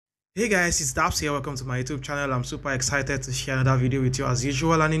Hey guys, it's Daps here. Welcome to my YouTube channel. I'm super excited to share another video with you as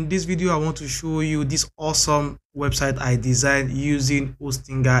usual. And in this video, I want to show you this awesome website I designed using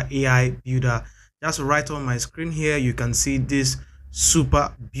Hotinger AI Builder. Just right on my screen here, you can see this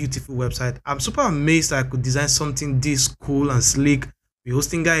super beautiful website. I'm super amazed I could design something this cool and sleek with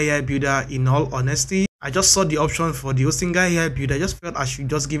Hotinger AI Builder. In all honesty, I just saw the option for the Hotinger AI Builder. I just felt I should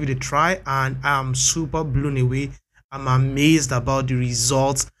just give it a try, and I'm super blown away. I'm amazed about the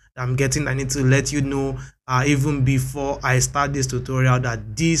results I'm getting. I need to let you know even before I start this tutorial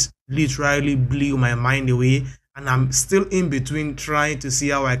that this literally blew my mind away, and I'm still in between trying to see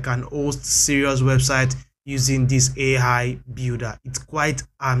how I can host serious website using this AI builder. It's quite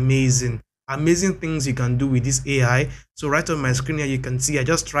amazing things you can do with this AI. So right on my screen here, you can see I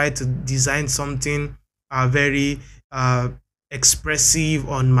just tried to design something very expressive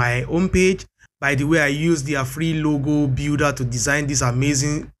on my homepage. By the way, I used their free logo builder to design this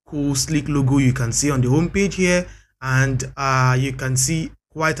amazing cool sleek logo you can see on the homepage here, and you can see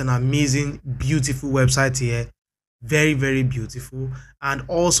quite an amazing beautiful website here. Very beautiful. And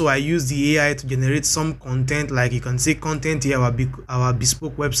also I use the AI to generate some content, like you can see content here, our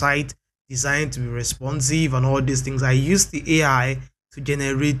bespoke website designed to be responsive and all these things. I use the AI to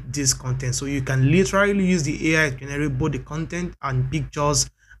generate this content, so you can literally use the AI to generate both the content and pictures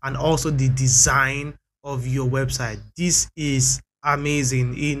and also the design of your website. This is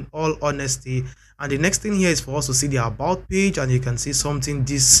amazing in all honesty. And the next thing here is for us to see the about page, and you can see something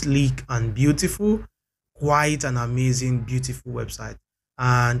this sleek and beautiful. Quite an amazing beautiful website.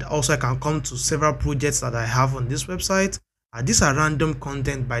 And also I can come to several projects that I have on this website. These are random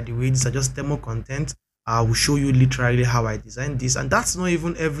content, by the way. These are just demo content. I will show you literally how I designed this, and that's not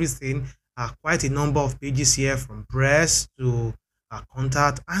even everything. Quite a number of pages here, from press to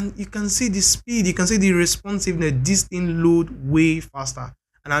contact, and you can see the speed, you can see the responsiveness. This thing load way faster,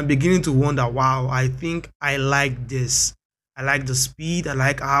 and I'm beginning to wonder, wow, I think I like this. I like the speed. I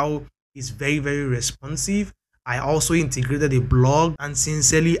like how it's very responsive. I also integrated a blog, and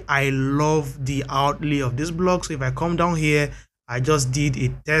sincerely I love the outlay of this blog. So if I come down here, I just did a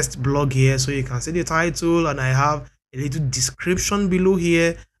test blog here, so you can see the title, and I have a little description below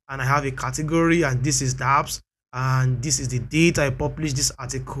here, and I have a category, and this is Daps, and this is the date I published this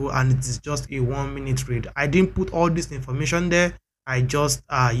article, and it is just a 1-minute read. I didn't put all this information there. I just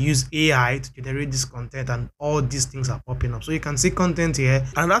use AI to generate this content, and all these things are popping up, so you can see content here.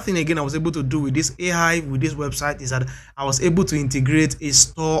 Another thing again I was able to do with this AI, with this website, is that I was able to integrate a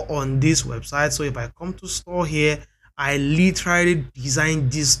store on this website. So if I come to store here, I literally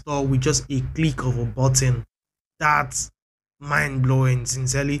designed this store with just a click of a button. That's mind-blowing,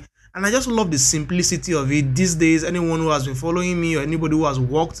 sincerely. And I just love the simplicity of it. These days, anyone who has been following me or anybody who has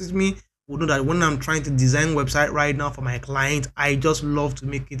worked with me will know that when I'm trying to design a website right now for my client, I just love to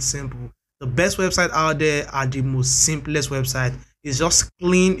make it simple. The best website out there are the most simplest website. It's just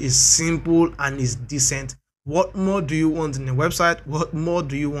clean, it's simple, and it's decent. What more do you want in a website? What more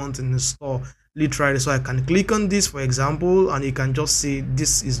do you want in the store? Literally. So I can click on this, for example, and you can just see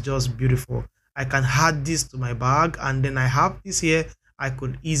this is just beautiful. I can add this to my bag, and then I have this here. I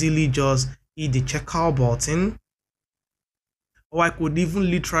could easily just hit the checkout button, or I could even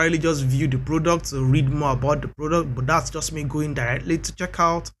literally just view the product to read more about the product, but that's just me going directly to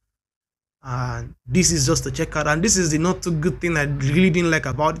checkout. And this is just the checkout, and this is the not too good thing I really didn't like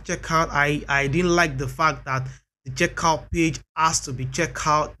about the checkout. I didn't like the fact that the checkout page has to be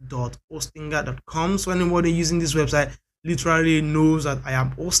checkout.hostinger.com. So anybody using this website literally knows that I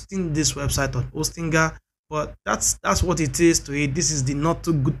am hosting this website on Hostinger. But that's what it is to it. This is the not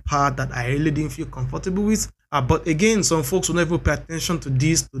too good part that I really didn't feel comfortable with. But again, some folks will never pay attention to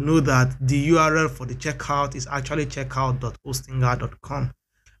this to know that the URL for the checkout is actually checkout.hostinger.com.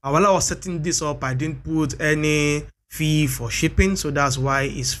 While I was setting this up, I didn't put any fee for shipping, so that's why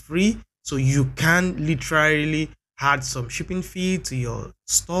it's free. So you can literally add some shipping fee to your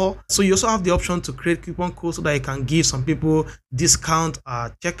store. So you also have the option to create coupon code so that you can give some people discount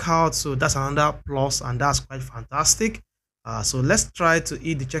checkout. So that's another plus, and that's quite fantastic. So let's try to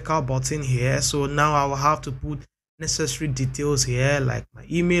hit the checkout button here. So now I will have to put necessary details here, like my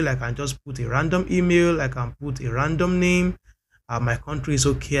email. I can just put a random email. I can put a random name. My country is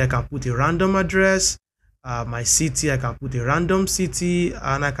okay. I can put a random address. My city, I can put a random city,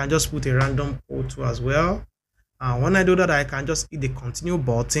 and I can just put a random code too as well. When I do that, I can just hit the continue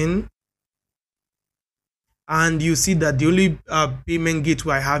button, and you see that the only payment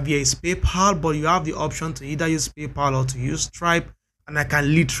gateway I have here is PayPal, but you have the option to either use PayPal or to use Stripe, and I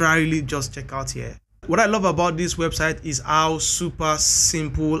can literally just check out here. What I love about this website is how super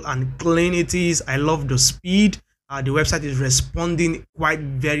simple and clean it is. I love the speed. the website is responding quite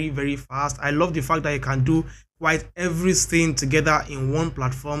very fast. I love the fact that you can do quite everything together in one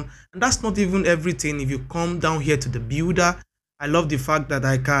platform, and that's not even everything. If you come down here to the builder, I love the fact that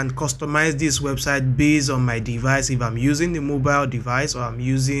I can customize this website based on my device, if I'm using the mobile device or I'm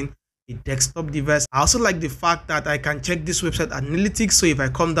using a desktop device. I also like the fact that I can check this website analytics. So if I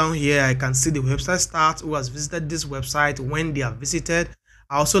come down here, I can see the website stats, who has visited this website, when they have visited.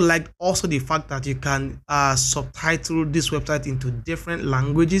 I also like the fact that you can subtitle this website into different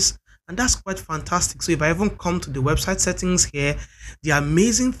languages, and that's quite fantastic. So if I even come to the website settings here, the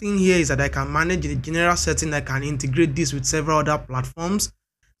amazing thing here is that I can manage the general setting. I can integrate this with several other platforms.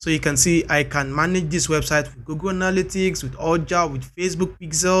 So you can see I can manage this website with Google Analytics, with Oja, with Facebook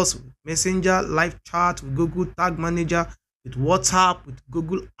Pixels, with Messenger, Live Chat, with Google Tag Manager, with WhatsApp, with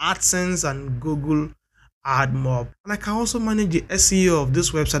Google AdSense, and Google AdMob. And I can also manage the SEO of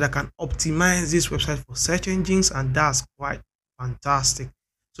this website. I can optimize this website for search engines, and that's quite fantastic.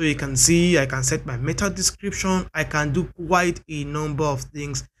 So you can see I can set my meta description. I can do quite a number of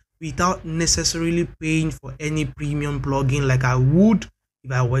things without necessarily paying for any premium plugin like I would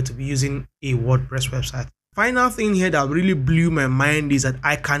if I were to be using a WordPress website. Final thing here that really blew my mind is that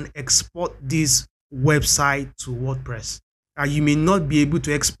I can export this website to WordPress. You may not be able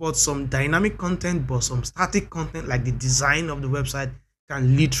to export some dynamic content, but some static content like the design of the website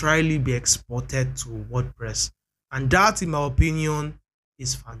can literally be exported to WordPress. And that, in my opinion,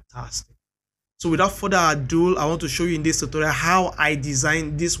 is fantastic. So without further ado, I want to show you in this tutorial how I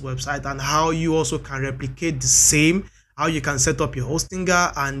designed this website and how you also can replicate the same, how you can set up your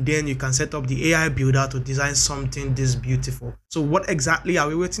Hotinger, and then you can set up the AI builder to design something this beautiful. So what exactly are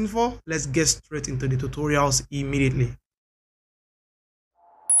we waiting for? Let's get straight into the tutorials immediately.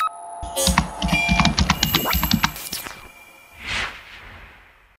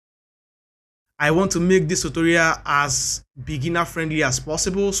 I want to make this tutorial as beginner friendly as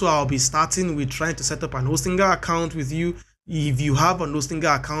possible, so I'll be starting with trying to set up an Hotinger account with you. If you have an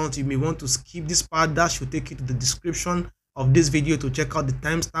Hotinger account, you may want to skip this part. That should take you to the description of this video to check out the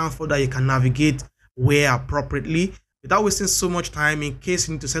timestamp so that you can navigate where appropriately. Without wasting so much time, in case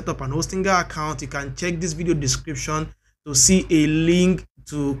you need to set up an Hotinger account, you can check this video description to see a link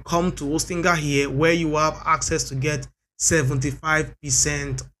to come to Hotinger here, where you have access to get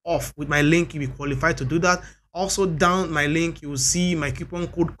 75% off. With my link, you'll be qualified to do that. Also, down my link, you will see my coupon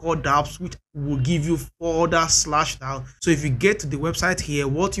code called Daps, which will give you further /down. So if you get to the website here,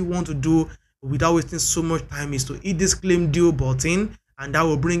 what you want to do without wasting so much time is to hit this claim deal button, and that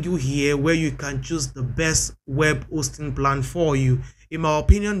will bring you here where you can choose the best web hosting plan for you. In my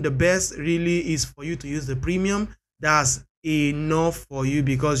opinion, the best really is for you to use the premium. That's enough for you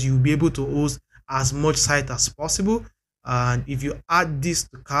because you'll be able to host as much site as possible. And if you add this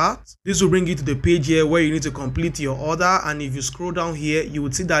to cart, this will bring you to the page here where you need to complete your order. And if you scroll down here, you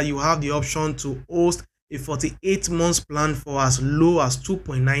would see that you have the option to host a 48 months plan for as low as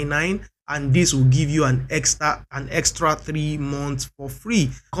 2.99, and this will give you an extra 3 months for free.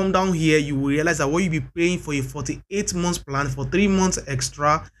 Come down here, you will realize that what you'll be paying for a 48 months plan for 3 months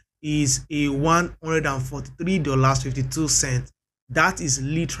extra is a $143.52. That is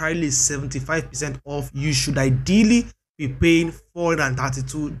literally 75% off. You should ideally be paying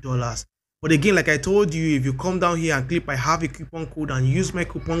 $432. But again, like I told you, if you come down here and click I have a coupon code and use my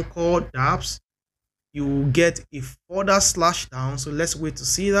coupon code Daps, you will get a further /down. So let's wait to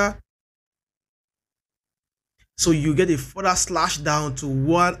see that. So you get a further /down to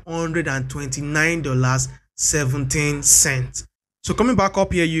 $129.17. So coming back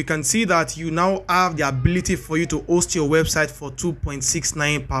up here, you can see that you now have the ability for you to host your website for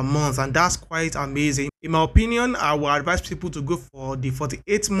 $2.69 per month, and that's quite amazing. In my opinion, I would advise people to go for the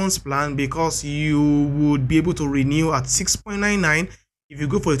 48 months plan because you would be able to renew at $6.99. If you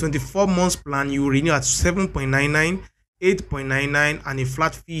go for the 24 months plan, you will renew at $7.99, $8.99, and a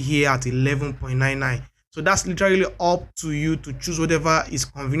flat fee here at $11.99. So that's literally up to you to choose whatever is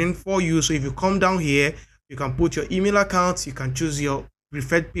convenient for you. So if you come down here, you can put your email account, you can choose your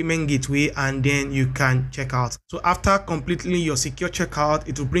preferred payment gateway, and then you can check out. So after completing your secure checkout,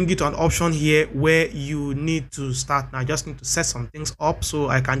 it will bring you to an option here where you need to start now. I just need to set some things up, so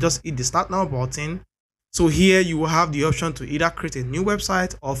I can just hit the start now button. So here you will have the option to either create a new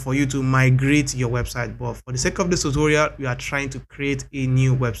website or for you to migrate your website. But for the sake of this tutorial, we are trying to create a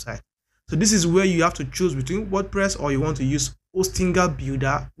new website. So this is where you have to choose between WordPress or you want to use Hotinger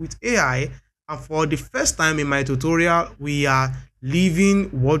Builder with AI. And for the first time in my tutorial, we are leaving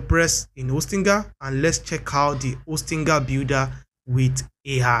WordPress in Hotinger, and let's check out the Hotinger Builder with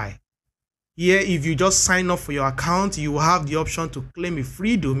AI. Here, if you just sign up for your account, you will have the option to claim a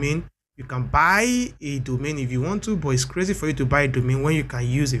free domain. You can buy a domain if you want to, but it's crazy for you to buy a domain when you can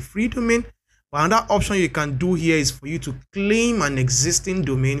use a free domain. But another option you can do here is for you to claim an existing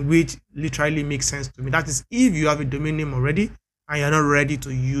domain, which literally makes sense to me. That is if you have a domain name already and you're not ready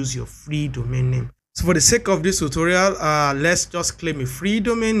to use your free domain name. So for the sake of this tutorial, let's just claim a free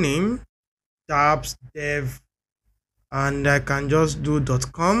domain name, Daps dev, and I can just do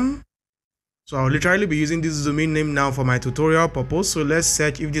 .com. So I'll literally be using this domain name now for my tutorial purpose. So let's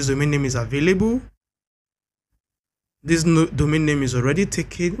search if this domain name is available. This domain name is already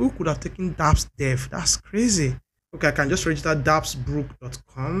taken. Who could have taken Daps dev? That's crazy. Okay, I can just register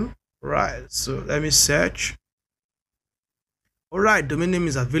dapsbrook.com. Right, so let me search. All right, domain name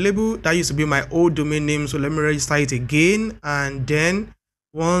is available. That used to be my old domain name, so let me register it again. And then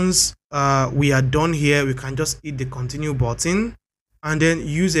once we are done here, we can just hit the continue button and then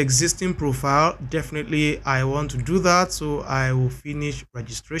use existing profile. Definitely I want to do that, so I will finish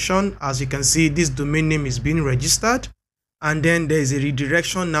registration. As you can see, this domain name is being registered, and then there is a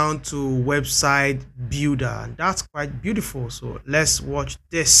redirection now to website builder, and that's quite beautiful. So let's watch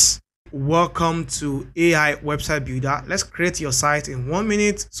this. Welcome to AI website builder. Let's create your site in 1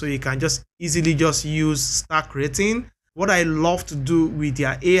 minute, so you can just easily just start creating. What I love to do with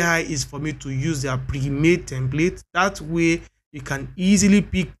their AI is for me to use their pre-made template. That way you can easily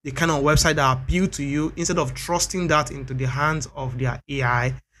pick the kind of website that appeal to you instead of trusting that into the hands of their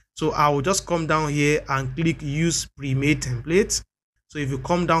AI. So I will just come down here and click use pre-made templates. So if you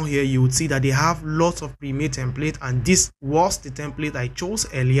come down here, you would see that they have lots of pre-made template, and this was the template I chose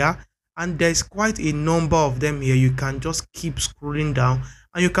earlier, and there's quite a number of them here. You can just keep scrolling down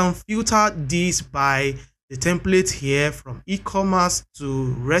and you can filter these by the template here, from e-commerce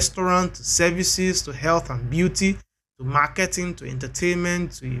to restaurant to services to health and beauty to marketing to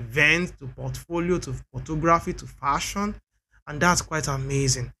entertainment to events to portfolio to photography to fashion, and that's quite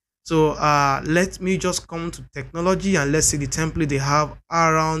amazing. So let me just come to technology and let's see the template they have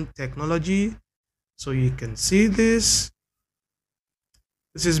around technology. So you can see this.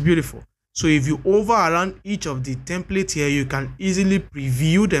 This is beautiful. So if you hover around each of the templates here, you can easily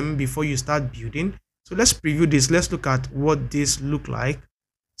preview them before you start building. So let's preview this. Let's look at what this look like.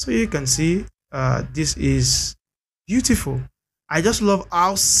 So you can see this is beautiful. I just love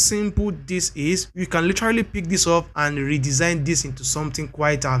how simple this is. You can literally pick this up and redesign this into something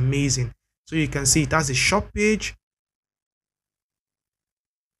quite amazing. So you can see it has a shop page,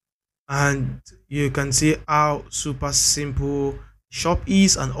 and you can see how super simple shop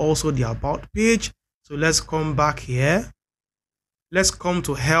is, and also the about page. So let's come back here. Let's come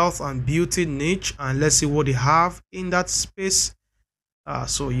to health and beauty niche and let's see what they have in that space.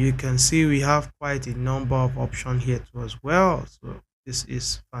 So you can see we have quite a number of options here too as well. So this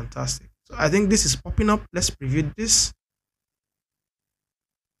is fantastic. So I think this is popping up. Let's preview this.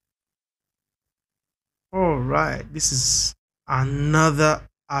 All right, this is another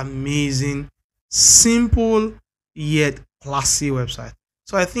amazing, simple yet classy website.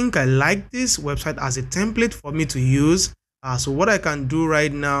 So I think I like this website as a template for me to use. So what I can do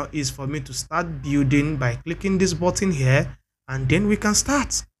right now is for me to start building by clicking this button here, and then we can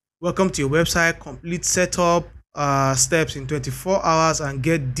start. Welcome to your website, complete setup steps in 24 hours and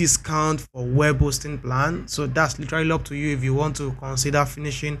get discount for web hosting plan. So that's literally up to you if you want to consider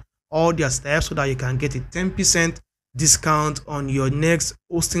finishing all their steps so that you can get a 10% discount on your next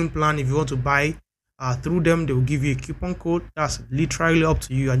hosting plan. If you want to buy through them, they will give you a coupon code. That's literally up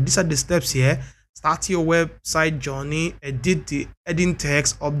to you. And these are the steps here. Start your website journey, edit the heading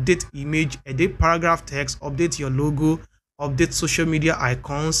text, update image, edit paragraph text, update your logo, update social media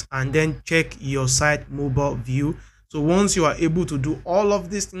icons, and then check your site mobile view. So once you are able to do all of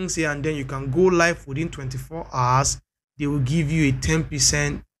these things here, and then you can go live within 24 hours, they will give you a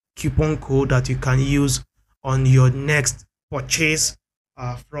 10% coupon code that you can use on your next purchase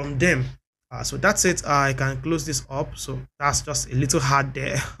from them. So that's it. I can close this up. So that's just a little hard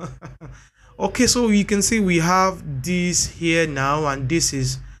there. Okay, so you can see we have this here now, and this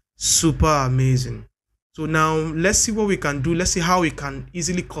is super amazing. So now let's see what we can do. Let's see how we can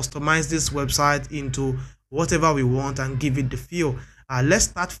easily customize this website into whatever we want and give it the feel. Let's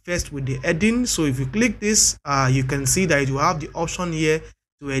start first with the heading. So if you click this, you can see that you have the option here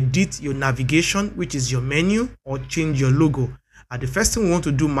to edit your navigation, which is your menu, or change your logo. The first thing we want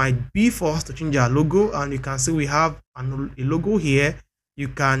to do might be for us to change our logo, and you can see we have a logo here. You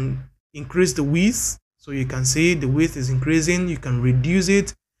can increase the width, so you can see the width is increasing. You can reduce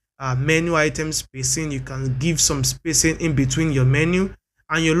it. Menu item spacing, you can give some spacing in between your menu,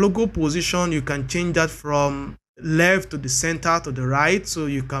 and your logo position, you can change that from left to the center to the right. So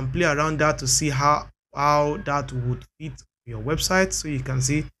you can play around that to see how that would fit your website. So you can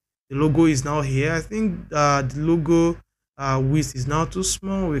see The logo is now here. I think the logo width is now too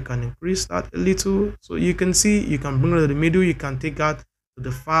small. We can increase that a little. So you can see, you can bring it to the middle, you can take that to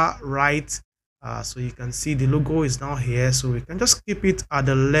the far right. So you can see the logo is now here. So we can just keep it at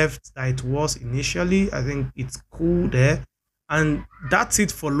the left that it was initially. I think it's cool there. And that's it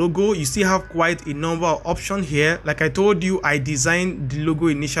for logo. You still have quite a number of options here. Like I told you, I designed the logo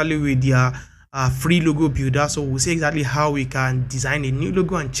initially with their free logo builder. So we'll see exactly how we can design a new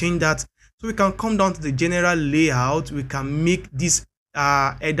logo and change that. So we can come down to the general layout. We can make this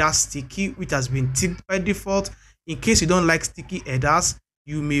header sticky, which has been ticked by default. In case you don't like sticky headers,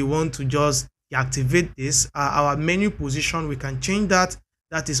 you may want to just deactivate this. Our menu position, we can change that.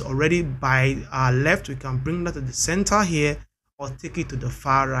 That is already by our left. We can bring that to the center here, or take it to the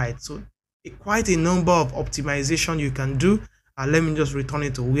far right. So quite a number of optimization you can do. Let me just return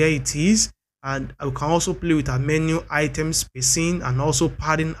it to where it is. And we can also play with our menu item spacing and also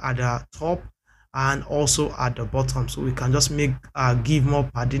padding at the top and also at the bottom. So we can just make give more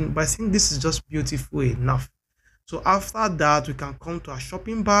padding, but I think this is just beautiful enough. So after that, we can come to a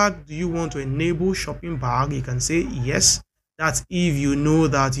shopping bag. Do you want to enable shopping bag? You can say yes. That's if you know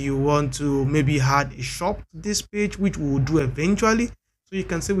that you want to maybe add a shop to this page, which we will do eventually. So you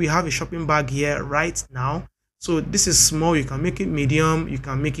can say we have a shopping bag here right now. So this is small. You can make it medium, you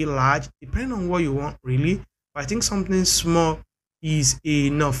can make it large, depending on what you want really. But I think something small is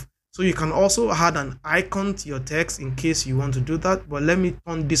enough. So you can also add an icon to your text in case you want to do that. But let me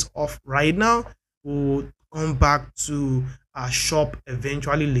turn this off right now. We'll come back to our shop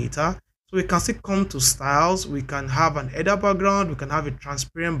eventually later. So we can still come to styles. We can have an header background. We can have a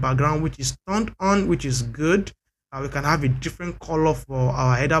transparent background, which is turned on, which is good. We can have a different color for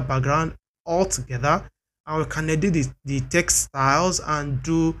our header background altogether. And we can edit the text styles and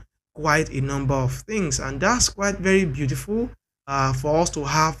do quite a number of things. And that's quite very beautiful for us to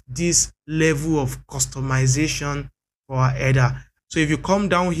have this level of customization for our header. So if you come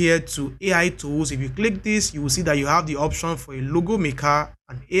down here to AI tools, if you click this, you will see that you have the option for a logo maker,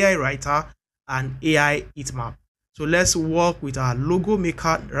 an AI writer, and AI heatmap. So let's work with our logo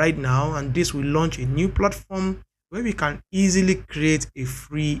maker right now, and this will launch a new platform where we can easily create a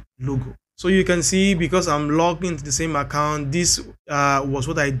free logo. So you can see, because I'm logged into the same account, this was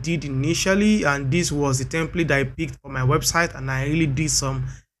what I did initially, and this was the template that I picked for my website, and I really did some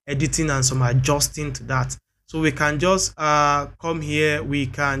editing and some adjusting to that. So we can just come here, we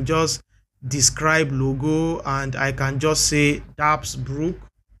can just describe logo, and I can just say Daps Brook.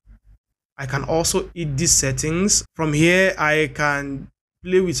 I can also edit these settings. From here, I can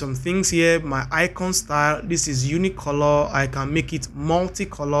play with some things here. My icon style, this is unique color. I can make it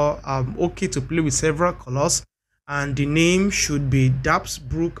multicolor. I'm okay to play with several colors, and the name should be Daps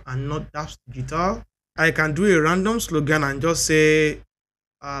Brook and not Daps Digital. I can do a random slogan and just say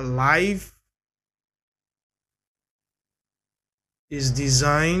life is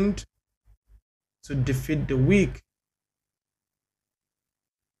designed to defeat the weak.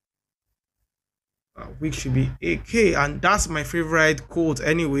 Week should be AK, and that's my favorite quote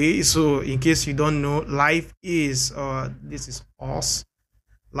anyway. So in case you don't know, life is this is us,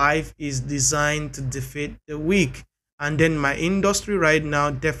 life is designed to defeat the weak. And then my industry right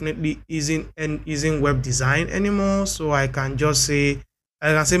now definitely isn't web design anymore, so I can say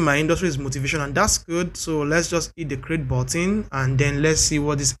my industry is motivation, and that's good. So let's just hit the create button, and then let's see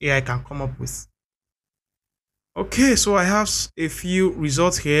what this AI can come up with. Okay, so I have a few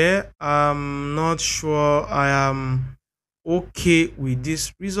results here. I'm not sure I am okay with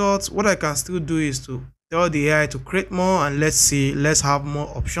these results. What I can still do is to tell the AI to create more, and let's have more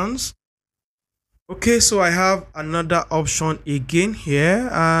options. Okay, so I have another option again here,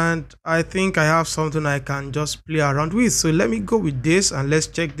 and I think I have something I can just play around with. So let me go with this and let's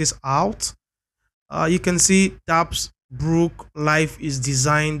check this out. You can see Daps Brook, life is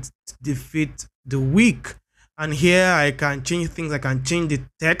designed to defeat the weak. And here I can change things. I can change the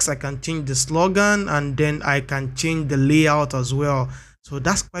text, I can change the slogan, and then I can change the layout as well. So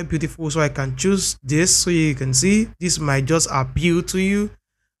that's quite beautiful. So I can choose this, so you can see this might just appeal to you.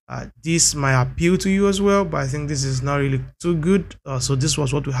 This might appeal to you as well, but I think this is not really too good. So this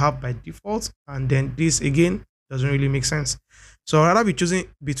was what we have by default, and then this again doesn't really make sense. So I'd rather be choosing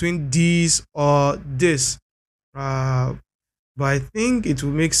between this or this. But I think it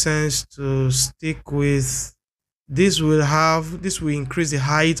will make sense to stick with this. Will increase the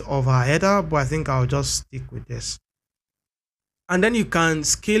height of our header, but I think I'll just stick with this. And then you can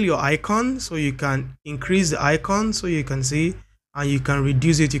scale your icon, so you can increase the icon, so you can see, and you can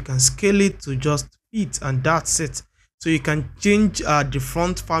reduce it, you can scale it to just fit, and that's it. So you can change the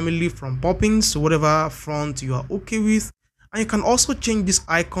font family from poppins to whatever font you are okay with, And you can also change this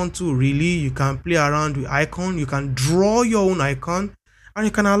icon too. Really, you can play around with icon, you can draw your own icon, and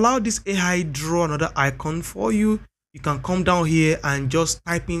you can allow this AI draw another icon for you. You can come down here and just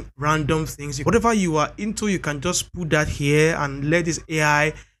type in random things. Whatever you are into, you can just put that here and let this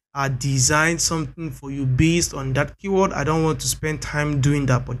AI design something for you based on that keyword. I don't want to spend time doing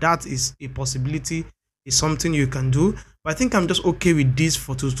that, but that is a possibility. It's something you can do. But I think I'm just okay with this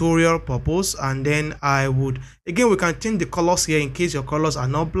for tutorial purpose. And then I would, again, we can change the colors here in case your colors are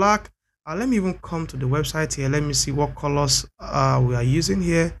not black. Let me even come to the website here. Let me see what colors we are using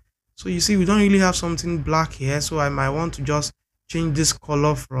here. So you see, we don't really have something black here. So I might want to just change this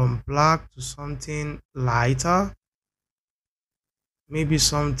color from black to something lighter. Maybe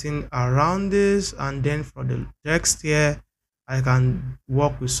something around this. And then for the text here, I can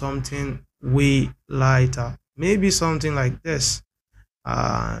work with something way lighter. Maybe something like this.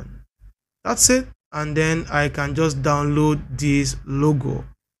 That's it. And then I can just download this logo.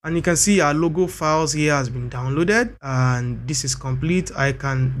 And you can see our logo files here has been downloaded, and this is complete. I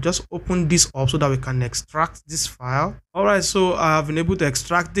can just open this up so that we can extract this file. All right, so I've been able to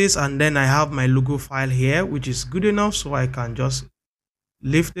extract this, and then I have my logo file here, which is good enough. So I can just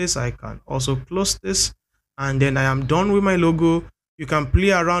leave this. I can also close this, and then I am done with my logo. You can play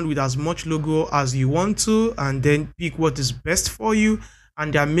around with as much logo as you want to, and then pick what is best for you.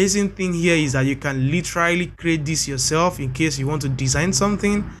 And the amazing thing here is that you can literally create this yourself in case you want to design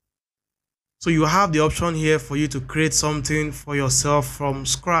something. So you have the option here for you to create something for yourself from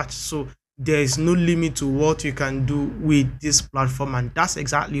scratch. So there is no limit to what you can do with this platform, and that's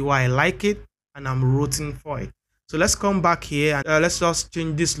exactly why I like it and I'm rooting for it. So let's come back here and let's just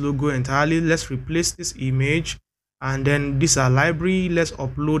change this logo entirely. Let's replace this image, and then this is our library. Let's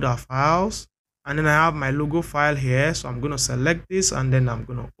upload our files. And then I have my logo file here, so I'm going to select this, and then I'm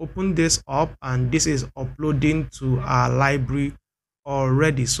going to open this up, and this is uploading to our library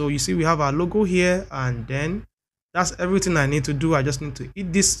already. So you see we have our logo here, and then that's everything I need to do. I just need to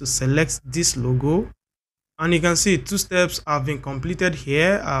hit this to select this logo, and you can see 2 steps have been completed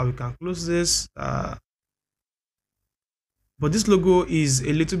here. We can close this, but this logo is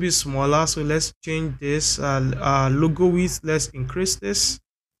a little bit smaller, so let's change this logo width. Let's increase this,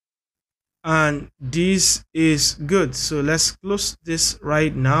 and this is good. So let's close this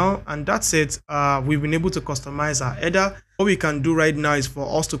right now, and that's it. We've been able to customize our header. What we can do right now is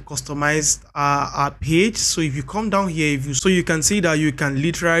for us to customize our page. So if you come down here, so you can see that you can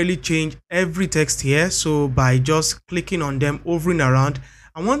literally change every text here, so by just clicking on them, hovering around.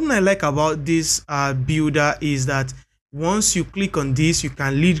 And one thing I like about this builder is that once you click on this, you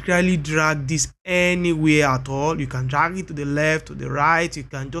can literally drag this anywhere at all. You can drag it to the left, to the right. You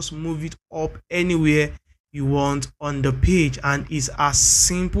can just move it up anywhere you want on the page, and it's as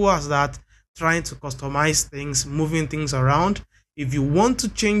simple as that. Trying to customize things, moving things around. If you want to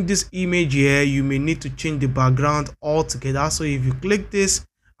change this image here, you may need to change the background altogether. So if you click this,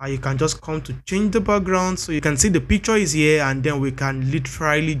 you can just come to change the background. So you can see the picture is here, and then we can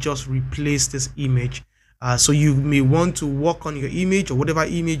literally just replace this image. So you may want to work on your image or whatever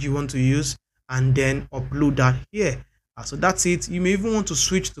image you want to use, and then upload that here. So that's it. You may even want to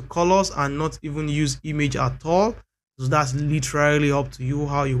switch to colors and not even use image at all. So that's literally up to you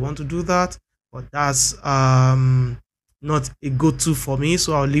how you want to do that, but that's not a go-to for me.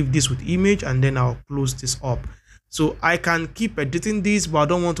 So I'll leave this with image, and then I'll close this up. So I can keep editing this, but I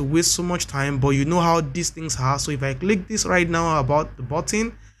don't want to waste so much time. But you know how these things are. So if I click this right now about the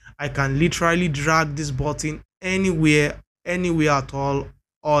button, I can literally drag this button anywhere at all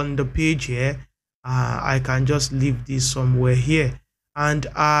on the page here. I can just leave this somewhere here, and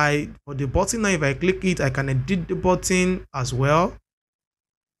for the button now, if I click it, I can edit the button as well,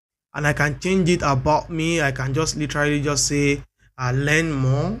 and I can change it about me. I can just literally just say learn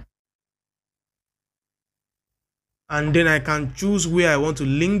more, and then I can choose where I want to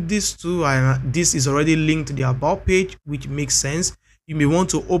link this to. This is already linked to the about page, which makes sense. You may want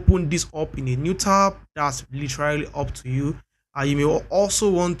to open this up in a new tab. That's literally up to you. You may also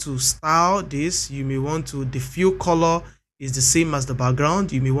want to style this. You may want to, the fill color is the same as the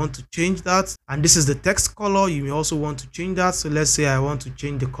background. You may want to change that, and this is the text color. You may also want to change that. So let's say I want to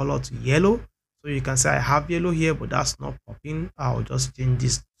change the color to yellow. So you can say I have yellow here, but that's not popping. I'll just change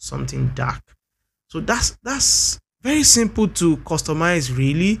this to something dark. So that's very simple to customize,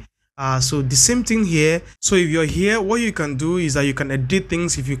 really. So the same thing here. So if you're here, what you can do is that you can edit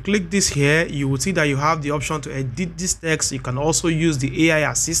things. If you click this here, you will see that you have the option to edit this text. You can also use the AI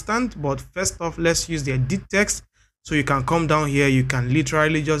assistant, but first off, let's use the edit text. So you can come down here, you can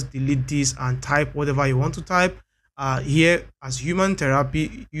literally just delete this and type whatever you want to type. Here as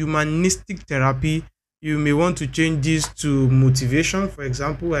humanistic therapy, You may want to change this to motivation. For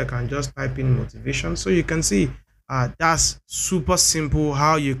example, I can just type in motivation. So you can see that's super simple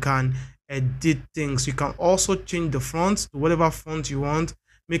how you can edit things. You can also change the font to whatever font you want,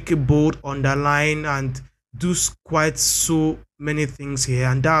 make it bold, underline, and do quite so many things here,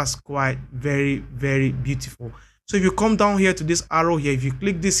 and that's quite very beautiful. So if you come down here to this arrow here, if you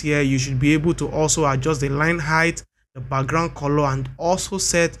click this here, you should be able to also adjust the line height, the background color, and also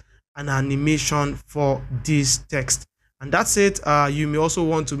set an animation for this text. And that's it. You may also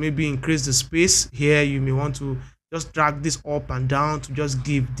want to maybe increase the space here. You may want to just drag this up and down to just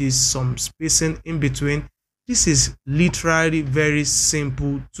give this some spacing in between. This is literally very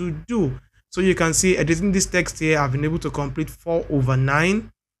simple to do. So you can see editing this text here, I've been able to complete 4/9.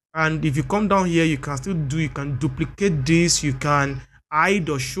 And if you come down here, you can still do, you can duplicate this, you can hide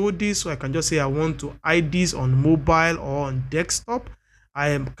or show this. So I can just say I want to hide this on mobile or on desktop.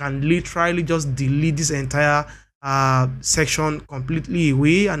 I can literally just delete this entire section completely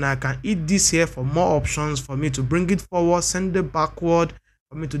away, and I can hit this here for more options for me to bring it forward, send it backward,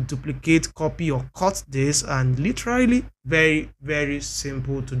 for me to duplicate, copy, or cut this, and literally very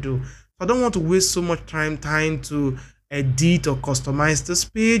simple to do. So I don't want to waste so much time to edit or customize this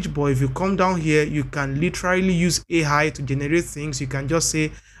page, but if you come down here, you can literally use AI to generate things. You can just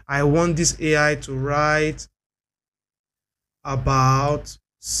say I want this AI to write about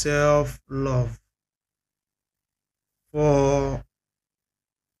self-love for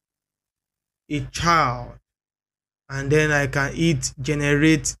a child, and then I can hit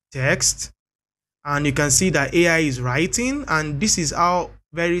generate text, and you can see that AI is writing. And this is how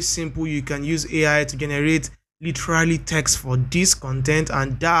very simple you can use AI to generate literally text for this content,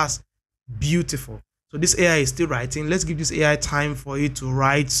 and that's beautiful. So this AI is still writing. Let's give this AI time for it to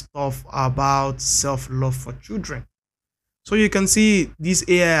write stuff about self-love for children. So you can see this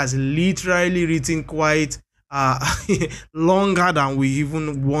AI has literally written quite longer than we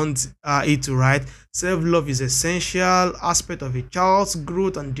even want it to write. Self-love is essential aspect of a child's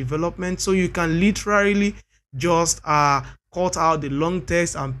growth and development. So you can literally just cut out the long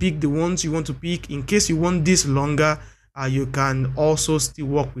text and pick the ones you want to pick. In case you want this longer, you can also still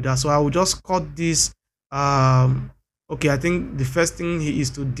work with that. So I will just cut this. Okay, I think the first thing is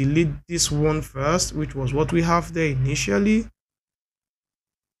to delete this one first, which was what we have there initially.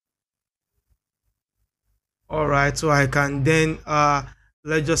 All right, so I can then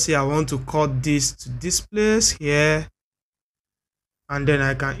let's just say I want to cut this to this place here, and then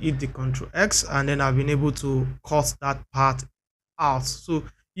I can hit the Ctrl X, and then I've been able to cut that part out. So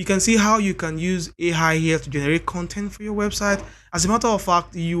you can see how you can use AI here to generate content for your website. As a matter of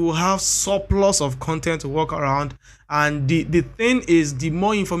fact, you will have surplus of content to work around, and the thing is, the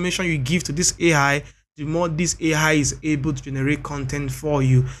more information you give to this AI, the more this AI is able to generate content for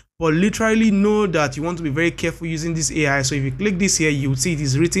you. But literally know that you want to be very careful using this AI. So if you click this here, you'll see it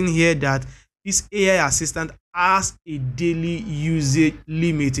is written here that this AI assistant has a daily usage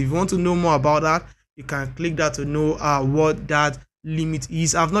limit. If you want to know more about that, you can click that to know what that limit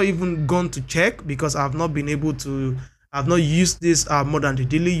is. I've not even gone to check because I've not been able to, I've not used this more than the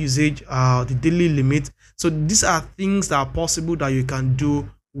daily usage, the daily limit. So these are things that are possible that you can do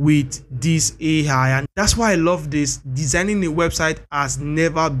with this AI, and that's why I love this. Designing a website has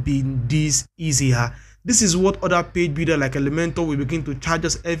never been this easier. This is what other page builder like Elementor will begin to charge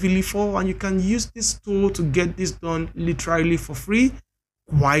us heavily for, and you can use this tool to get this done literally for free.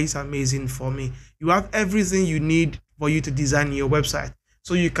 Quite amazing for me. You have everything you need for you to design your website.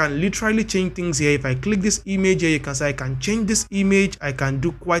 So you can literally change things here. If I click this image here, you can say I can change this image. I can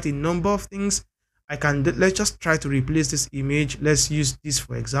do quite a number of things. I can, let's just try to replace this image. Let's use this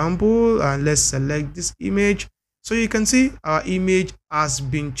for example, and let's select this image. So you can see our image has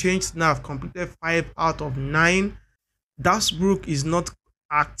been changed. Now I've completed 5 out of 9. Dashboard is not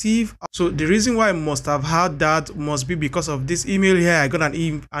active. So the reason why I must have had that must be because of this email here. I got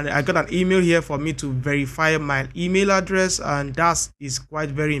an email here for me to verify my email address, and that is quite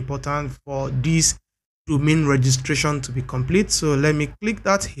very important for this domain registration to be complete. So let me click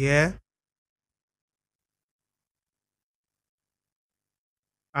that here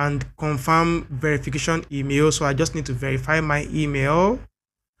and confirm verification email. So I just need to verify my email,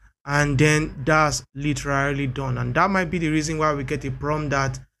 and then that's literally done. And that might be the reason why we get a prompt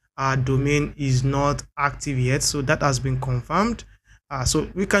that our domain is not active yet. So that has been confirmed. So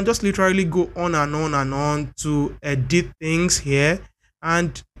we can just literally go on and on and on to edit things here,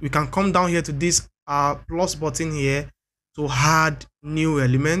 and we can come down here to this plus button here to add new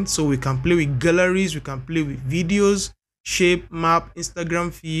elements. So we can play with galleries, we can play with videos, shape, map,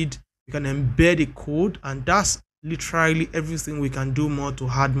 Instagram feed. We can embed a code, and that's literally everything we can do more to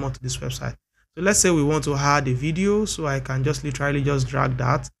add more to this website. So let's say we want to add a video, so I can just literally just drag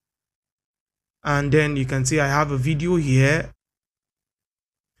that, and then you can see I have a video here.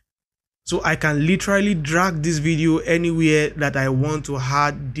 So I can literally drag this video anywhere that I want to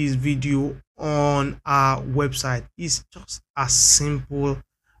add this video on our website. It's just as simple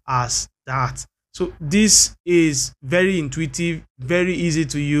as that. So this is very intuitive, very easy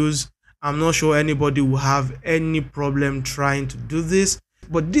to use. I'm not sure anybody will have any problem trying to do this,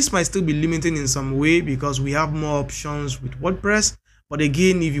 but this might still be limiting in some way because we have more options with WordPress. But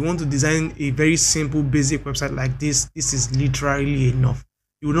again, if you want to design a very simple basic website like this is literally enough.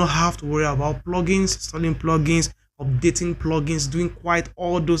 You will not have to worry about plugins, installing plugins, updating plugins, doing quite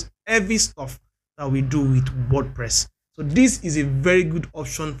all those heavy stuff that we do with WordPress. So this is a very good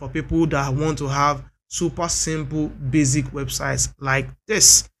option for people that want to have super simple basic websites like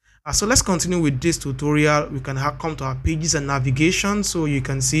this. So let's continue with this tutorial. We can come to our pages and navigation. So you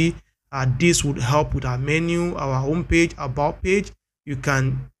can see this would help with our menu, our home page, about page. You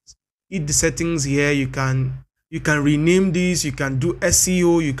can hit the settings here. You can rename this. You can do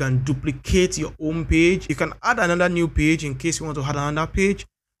SEO. You can duplicate your home page. You can add another new page in case you want to add another page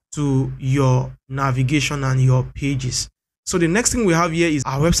to your navigation and your pages. So the next thing we have here is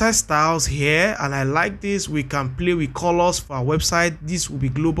our website styles here, and I like this. We can play with colors for our website. This will be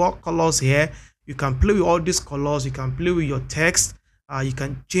global colors here. You can play with all these colors. You can play with your text. You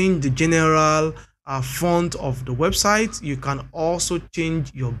can change the general font of the website. You can also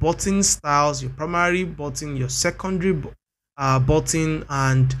change your button styles, your primary button, your secondary button,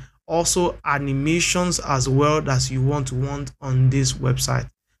 and also animations as well as you want on this website.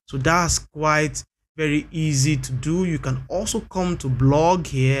 So that's quite very easy to do. You can also come to blog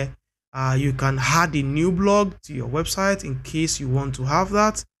here. You can add a new blog to your website in case you want to have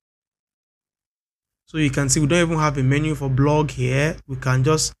that. So you can see we don't even have a menu for blog here. We can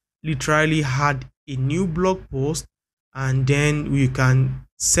just literally add a new blog post, and then we can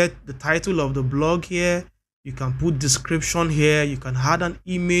set the title of the blog here. You can put description here. You can add an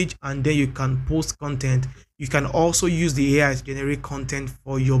image, and then you can post content. You can also use the AI to generate content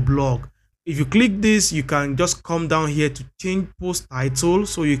for your blog. If you click this, you can just come down here to change post title.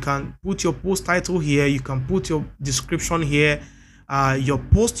 So you can put your post title here. You can put your description here. Your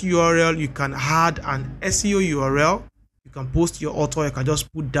post URL, you can add an SEO URL. You can post your author. You can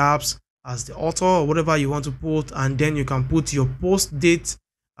just put Daps as the author or whatever you want to put, and then you can put your post date,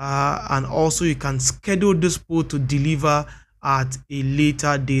 and also you can schedule this post to deliver at a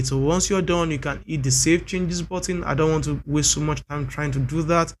later date. So once you're done, you can hit the save changes button. I don't want to waste so much time trying to do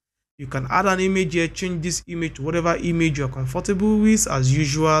that. You can add an image here, change this image to whatever image you're comfortable with as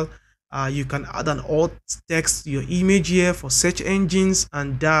usual. You can add an alt text to your image here for search engines,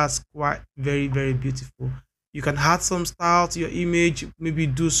 and that's quite very beautiful. You can add some style to your image, maybe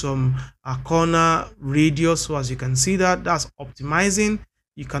do some corner radius. So as you can see that's optimizing.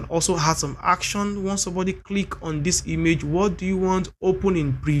 You can also add some action. Once somebody click on this image, what do you want? Open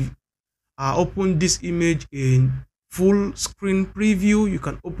in preview. Open this image in full screen preview. You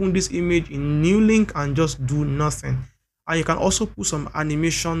can open this image in new link and just do nothing. And you can also put some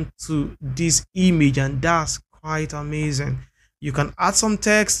animation to this image, and that's quite amazing. You can add some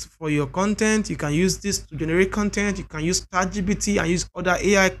text for your content. You can use this to generate content. You can use ChatGPT and use other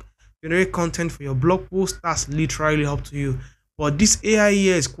AI to generate content for your blog post. That's literally up to you. But this AI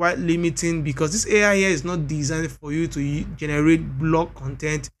here is quite limiting because this AI here is not designed for you to generate blog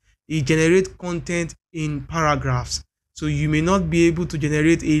content. It generates content in paragraphs. So you may not be able to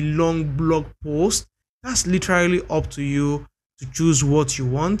generate a long blog post. That's literally up to you to choose what you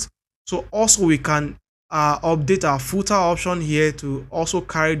want. So also we can update our footer option here to also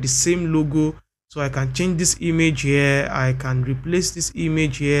carry the same logo. So I can change this image here. I can replace this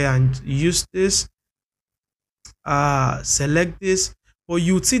image here and use this. Select this. But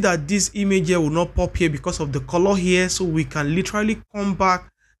you would see that this image here will not pop here because of the color here. So we can literally come back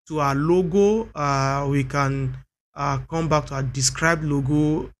to our logo. We can come back to our described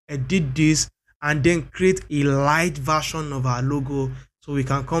logo, edit this, and then create a light version of our logo. So we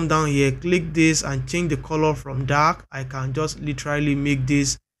can come down here, click this and change the color from dark. I can just literally make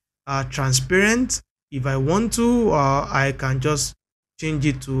this transparent if I want to. I can just change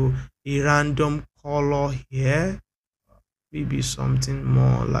it to a random color here, maybe something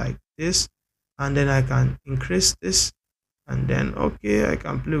more like this, and then I can increase this, and then okay, I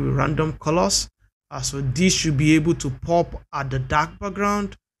can play with random colors. So this should be able to pop at the dark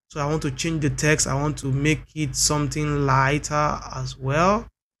background. So I want to change the text. I want to make it something lighter as well.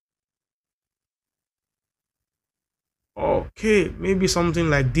 Okay, maybe something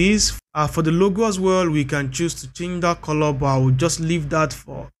like this. For the logo as well, we can choose to change that color, but I will just leave that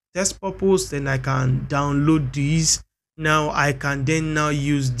for test purpose, then I can download these. Now I can then now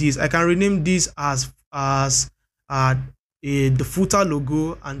use this. I can rename this as the footer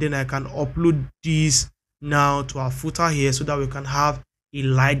logo, and then I can upload this now to our footer here so that we can have a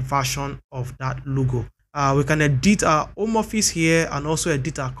light version of that logo. We can edit our home office here and also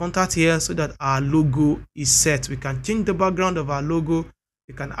edit our contact here so that our logo is set. We can change the background of our logo.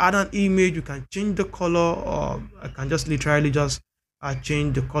 You can add an image. You can change the color, or I can just literally just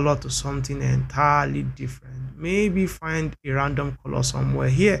change the color to something entirely different. Maybe find a random color somewhere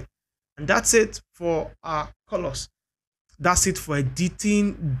here. And that's it for our colors. That's it for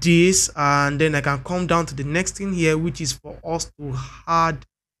editing this. And then I can come down to the next thing here, which is for us to add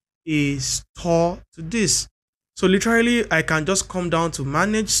a store to this. So literally I can just come down to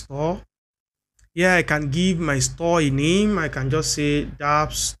manage store. Yeah, I can give my store a name. I can just say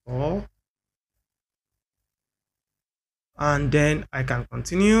Daps store, and then I can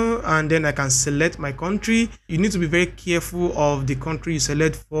continue, and then I can select my country. You need to be very careful of the country you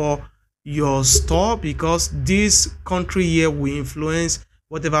select for your store, because this country here will influence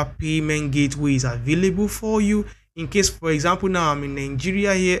whatever payment gateway is available for you. In case, for example, now I'm in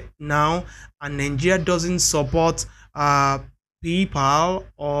Nigeria here now, and Nigeria doesn't support PayPal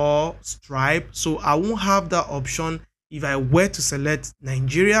or Stripe, so I won't have that option if I were to select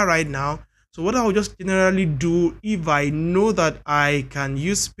Nigeria right now. So what I will just generally do, if I know that I can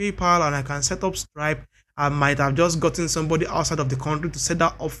use PayPal and I can set up Stripe, I might have just gotten somebody outside of the country to set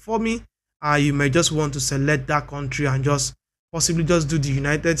that up for me. You may just want to select that country and just possibly just do the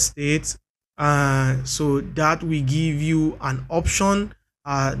United States. So that will give you an option.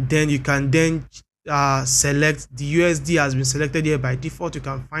 Then you can then select the USD has been selected here by default. You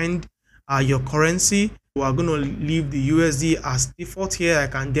can find your currency. We are going to leave the USD as default here. I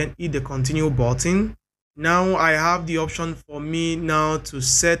can then hit the continue button. Now I have the option for me now to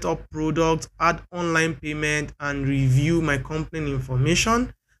set up product, add online payment, and review my company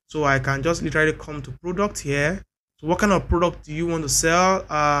information. So I can just literally come to product here. So what kind of product do you want to sell?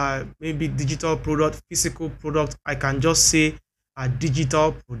 Maybe digital product, physical product. I can just say a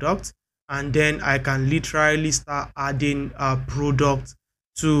digital product, and then I can literally start adding a product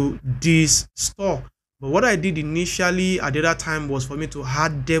to this store. But what I did initially at the other time was for me to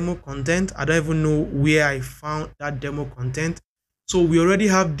add demo content. I don't even know where I found that demo content. So we already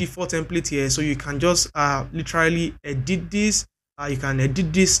have default template here. So you can just literally edit this. You can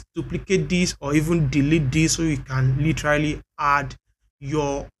edit this, duplicate this, or even delete this, so you can literally add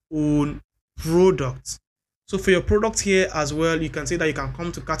your own product. So for your product here as well, you can say that you can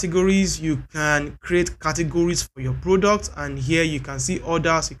come to categories. You can create categories for your product, and here you can see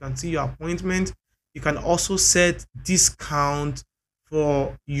orders, you can see your appointment. You can also set discount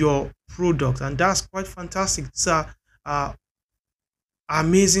for your product, and that's quite fantastic. So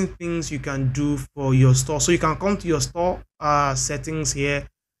amazing things you can do for your store. So you can come to your store settings here.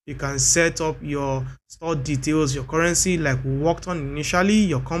 You can set up your store details, your currency like we worked on initially,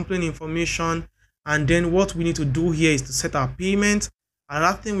 your company information, and then what we need to do here is to set our payment.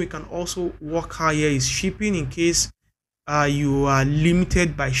 Another thing we can also work out here is shipping. In case you are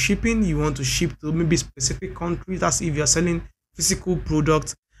limited by shipping, you want to ship to maybe specific countries. That's if you're selling physical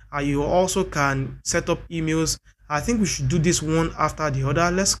products. You also can set up emails. I think we should do this one after the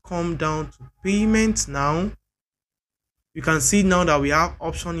other. Let's come down to payment now. You can see now that we have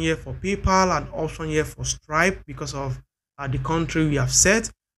option here for PayPal and option here for Stripe because of the country we have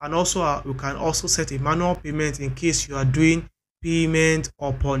set. And also you can also set a manual payment in case you are doing payment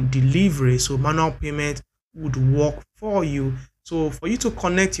upon delivery. So manual payment would work for you. So for you to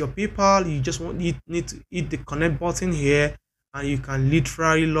connect your PayPal, you just need to hit the connect button here, and you can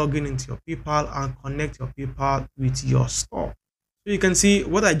literally log in into your PayPal and connect your PayPal with your store. So you can see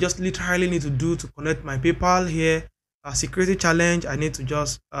what I just literally need to do to connect my PayPal here. A security challenge. I need to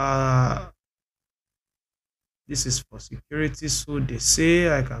just this is for security, so they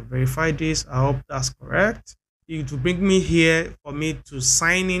say I can verify this. I hope that's correct. It will bring me here for me to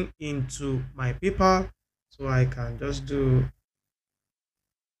sign in into my PayPal. So I can just do.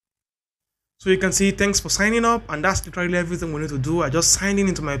 So you can see, thanks for signing up, and that's literally everything we need to do. I just signed in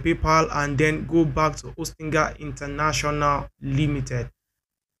into my PayPal and then go back to Hotinger International Limited.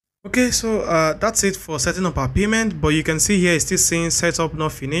 Okay, so that's it for setting up our payment, but you can see here it's still saying setup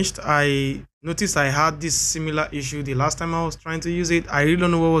not finished. I noticed I had this similar issue the last time I was trying to use it. I really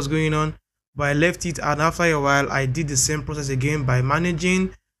don't know what was going on, but I left it, and after a while I did the same process again by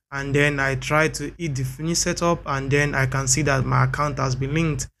managing, and then I tried to hit the finish setup, and then I can see that my account has been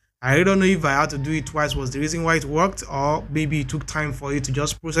linked. I really don't know if I had to do it twice was the reason why it worked, or maybe it took time for it to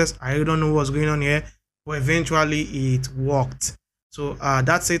just process. I really don't know what's going on here, but eventually it worked. So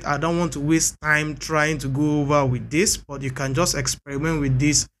that's it. I don't want to waste time trying to go over with this, but you can just experiment with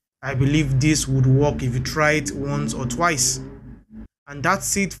this. I believe this would work if you try it once or twice. And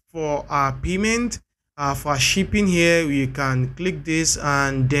that's it for our payment. For shipping here, you can click this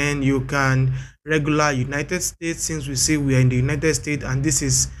and then you can regular United States, since we say we are in the United States and this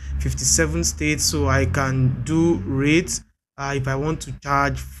is 57 states. So I can do rates. If I want to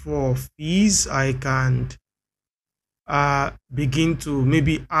charge for fees, I can begin to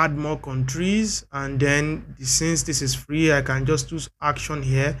maybe add more countries, and then since this is free, I can just choose action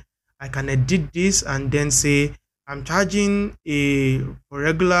here. I can edit this and then say I'm charging for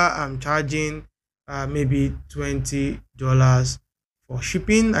regular, I'm charging maybe $20 for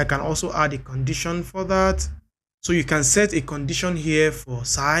shipping. I can also add a condition for that. So you can set a condition here for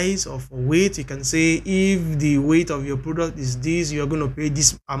size or for weight. You can say if the weight of your product is this, you're going to pay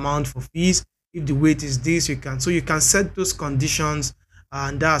this amount for fees. If the weight is this, you can set those conditions,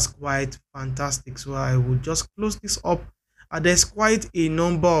 and that's quite fantastic. So I will just close this up. There's quite a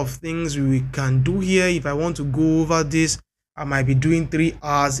number of things we can do here. If I want to go over this, I might be doing 3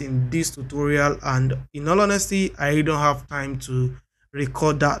 hours in this tutorial, and in all honesty, I don't have time to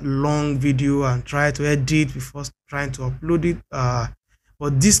record that long video and try to edit before trying to upload it.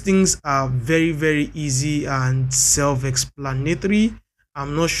 But these things are very, very easy and self-explanatory.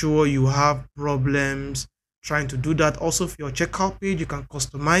 I'm not sure you have problems trying to do that. Also, for your checkout page, you can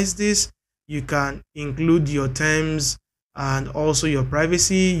customize this. You can include your terms and also your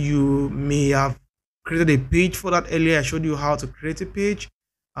privacy. You may have created a page for that earlier. I showed you how to create a page.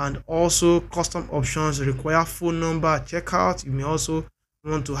 And also, custom options require phone number at checkout. You may also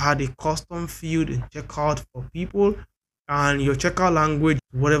want to add a custom field in checkout for people, and your checkout language,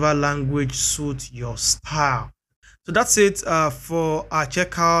 whatever language suits your style. So that's it for our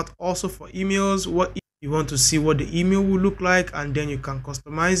checkout. Also for emails, what you want to see what the email will look like, and then you can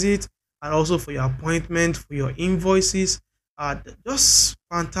customize it. And also for your appointment, for your invoices, just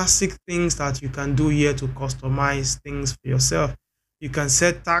fantastic things that you can do here to customize things for yourself. You can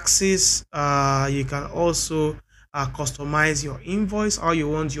set taxes. You can also customize your invoice, how you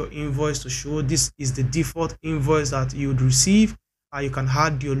want your invoice to show. This is the default invoice that you would receive. You can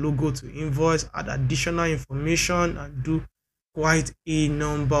add your logo to invoice, add additional information, and do quite a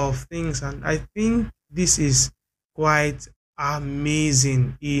number of things. And I think this is quite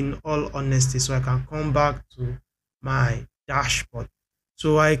amazing in all honesty. So I can come back to my dashboard.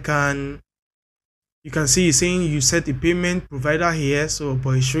 So you can see it's saying you set a payment provider here. So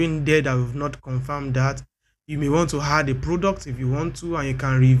but it's showing there that we've not confirmed that. You may want to add a product if you want to, and you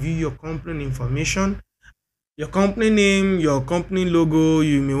can review your company information, your company name, your company logo.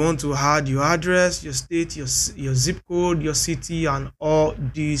 You may want to add your address, your state, your zip code, your city, and all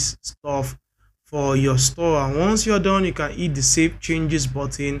this stuff for your store. And once you're done, you can hit the save changes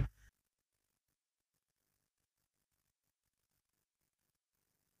button.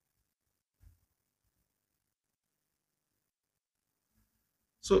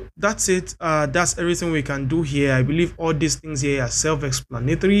 So that's it. That's everything we can do here. I believe all these things here are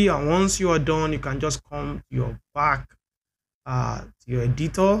self-explanatory, and once you are done, you can just come to your back to your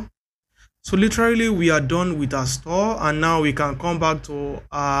editor. So literally we are done with our store, and now we can come back to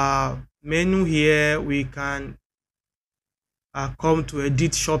our menu here. We can come to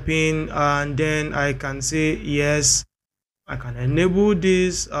edit shopping, and then I can say yes, I can enable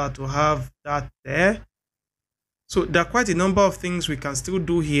this to have that there. So there are quite a number of things we can still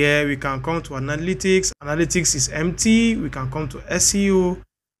do here. We can come to analytics. Analytics is empty. We can come to SEO.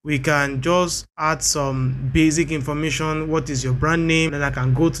 We can just add some basic information. What is your brand name? Then I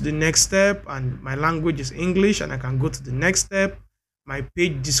can go to the next step, and my language is English, and I can go to the next step. My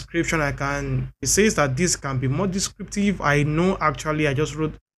page description, it says that this can be more descriptive. I know actually I just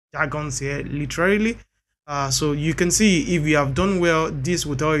wrote jargons here literally. So you can see if you have done well, this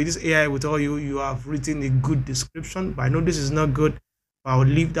AI will tell you you have written a good description. But I know this is not good, but I'll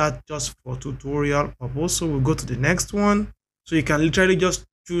leave that just for tutorial purpose. So we'll go to the next one. So you can literally just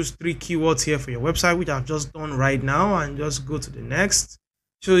choose 3 keywords here for your website, which I've just done right now, and just go to the next.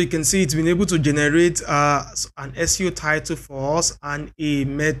 So you can see it's been able to generate an SEO title for us and a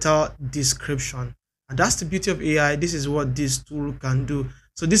meta description. And that's the beauty of AI. This is what this tool can do.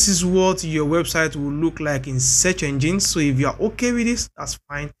 So this is what your website will look like in search engines. So if you're okay with this, that's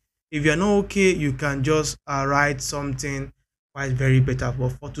fine. If you're not okay, you can just write something quite very better. But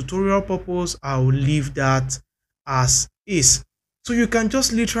for tutorial purpose, I will leave that as is. So you can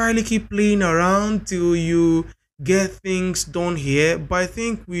just literally keep playing around till you get things done here. But I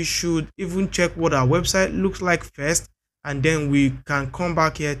think we should even check what our website looks like first, and then we can come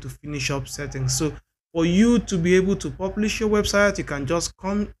back here to finish up settings. So For you to be able to publish your website, you can just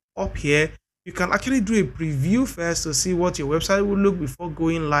come up here. You can actually do a preview first to see what your website will look before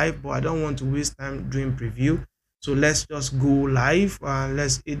going live, but I don't want to waste time doing preview. So let's just go live and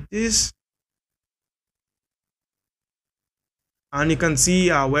let's hit this. And you can see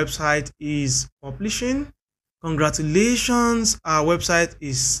our website is publishing. Congratulations, our website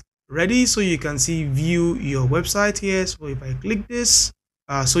is ready. So you can see view your website here. So if I click this,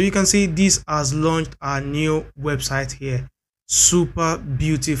 so you can see this has launched our new website here. Super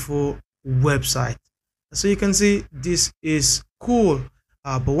beautiful website. So you can see this is cool.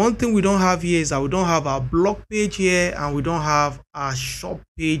 But one thing we don't have here is that we don't have our blog page here and we don't have our shop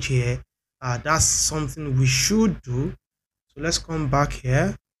page here. That's something we should do. So let's come back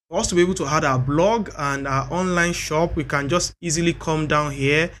here. For us to be able to add our blog and our online shop, we can just easily come down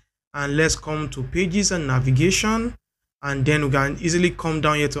here and let's come to pages and navigation. And then we can easily come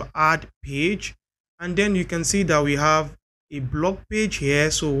down here to add page. And then you can see that we have a blog page here.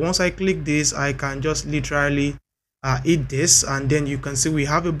 So once I click this, I can just literally hit this. And then you can see we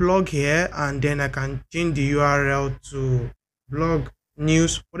have a blog here. And then I can change the URL to blog,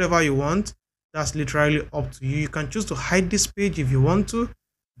 news, whatever you want. That's literally up to you. You can choose to hide this page if you want to,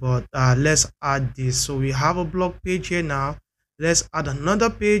 but let's add this. So we have a blog page here now. Let's add another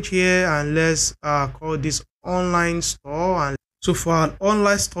page here and let's call this online store. And so for an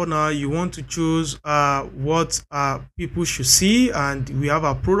online store now, you want to choose what people should see, and we have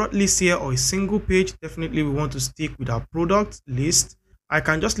a product list here or a single page. Definitely we want to stick with our product list. I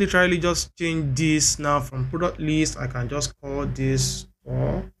can just literally just change this now from product list. I can just call this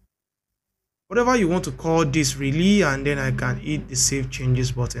store, whatever you want to call this really, and then I can hit the save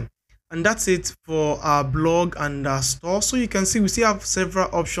changes button. And that's it for our blog and our store. So you can see we still have several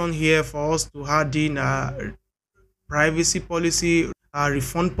options here for us to add in privacy policy,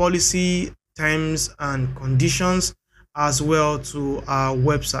 refund policy, terms and conditions, as well to our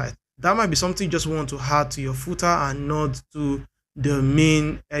website. That might be something you just want to add to your footer and not to the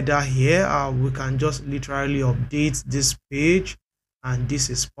main header here. We can just literally update this page, and this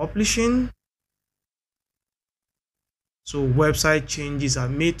is publishing. So website changes are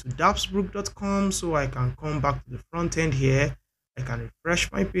made to dapsbrook.com. So I can come back to the front end here. I can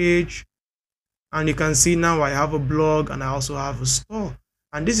refresh my page, and you can see now I have a blog and I also have a store.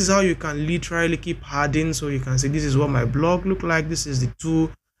 And this is how you can literally keep adding. So you can see this is what my blog look like. This is the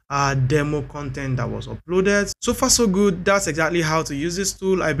two demo content that was uploaded. So far so good. That's exactly how to use this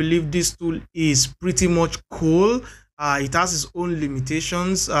tool. I believe this tool is pretty much cool. It has its own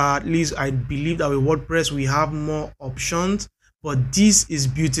limitations. At least I believe that with WordPress we have more options, but this is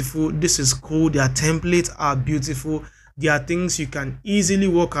beautiful. This is cool. Their templates are beautiful. There are things you can easily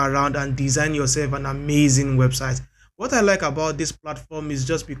work around and design yourself an amazing website. What I like about this platform is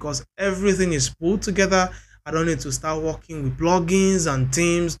just because everything is pulled together. I don't need to start working with plugins and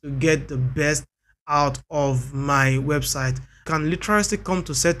themes to get the best out of my website. You can literally come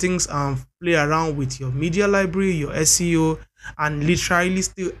to settings and play around with your media library, your SEO, and literally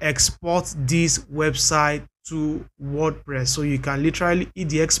still export this website to WordPress. So you can literally hit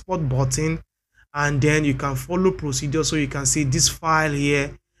the export button and then you can follow procedure. So you can see this file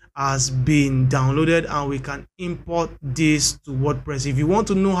here has been downloaded and we can import this to WordPress. If you want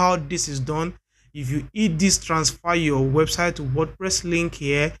to know how this is done, if you hit this transfer your website to WordPress link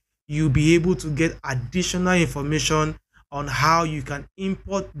here, you'll be able to get additional information on how you can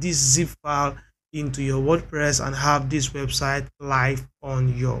import this zip file into your WordPress and have this website live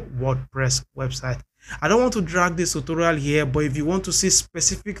on your WordPress website. I don't want to drag this tutorial here, but if you want to see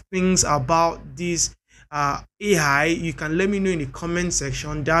specific things about this AI, you can let me know in the comment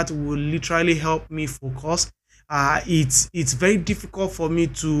section. That will literally help me focus. It's very difficult for me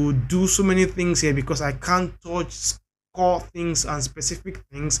to do so many things here because I can't touch core things and specific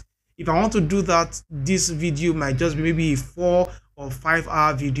things. If I want to do that, this video might just be maybe a 4 or 5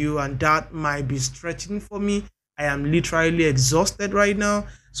 hour video, and that might be stretching for me. I am literally exhausted right now,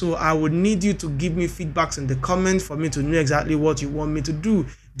 so I would need you to give me feedbacks in the comments for me to know exactly what you want me to do.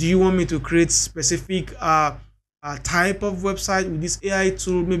 Do you want me to create specific type of website with this AI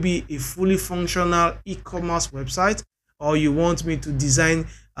tool, maybe a fully functional e-commerce website, or you want me to design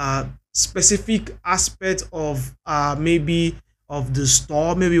specific aspect of maybe of the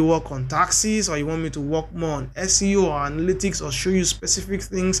store, maybe work on taxes, or you want me to work more on SEO or analytics, or show you specific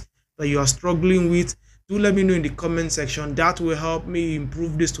things that you are struggling with? Do let me know in the comment section. That will help me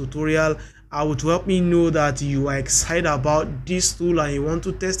improve this tutorial. To help me know that you are excited about this tool and you want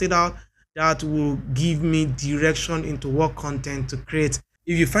to test it out. That will give me direction into what content to create.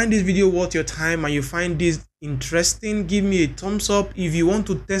 If you find this video worth your time and you find this interesting, give me a thumbs up. If you want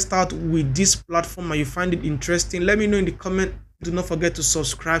to test out with this platform and you find it interesting, let me know in the comment. Do not forget to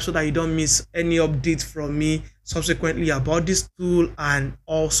subscribe so that you don't miss any updates from me subsequently about this tool and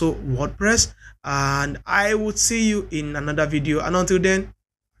also WordPress. And I would see you in another video, and until then,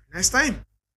 next time.